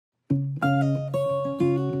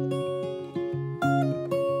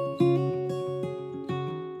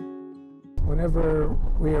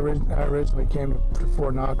I originally came to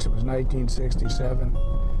Fort Knox. It was 1967.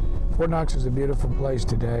 Fort Knox is a beautiful place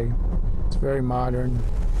today. It's very modern.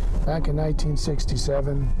 Back in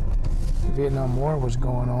 1967, the Vietnam War was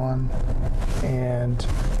going on, and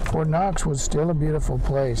Fort Knox was still a beautiful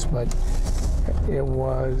place, but there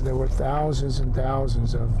were thousands and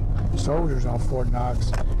thousands of soldiers on Fort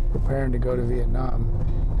Knox preparing to go to Vietnam,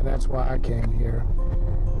 and that's why I came here.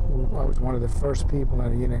 I was one of the first people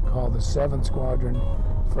in a unit called the 7th Squadron,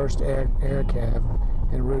 1st Air Cav,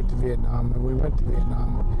 en route to Vietnam, and we went to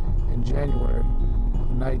Vietnam in January of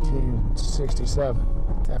 1967,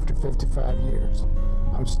 after 55 years.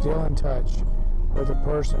 I'm still in touch with a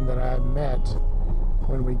person that I met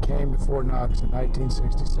when we came to Fort Knox in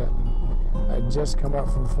 1967. I had just come up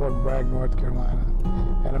from Fort Bragg, North Carolina,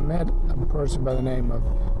 and I met a person by the name of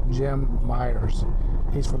Jim Myers.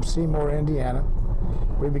 He's from Seymour, Indiana.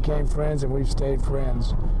 We became friends, and we've stayed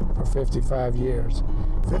friends for 55 years.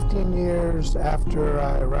 15 years after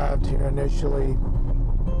I arrived here initially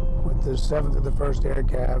with the 7th of the 1st Air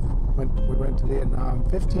Cav, we went to Vietnam.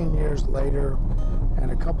 15 years later,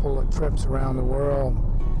 and a couple of trips around the world,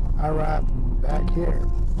 I arrived back here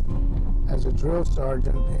as a drill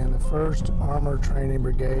sergeant in the 1st Armor Training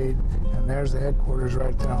Brigade, and there's the headquarters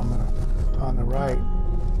right there on the right.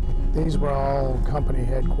 These were all company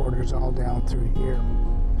headquarters all down through here.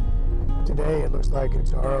 Today it looks like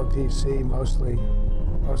it's ROTC mostly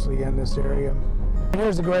in this area.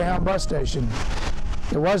 Here's the Greyhound bus station.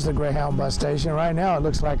 It was the Greyhound bus station. Right now it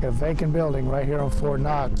looks like a vacant building right here on Fort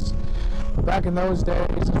Knox. But back in those days,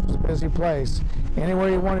 it was a busy place. Anywhere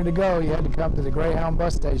you wanted to go, you had to come to the Greyhound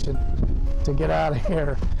bus station to get out of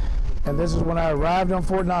here. And this is when I arrived on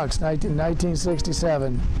Fort Knox,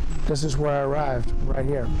 1967. This is where I arrived, right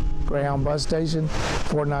here. Greyhound bus station,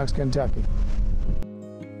 Fort Knox, Kentucky.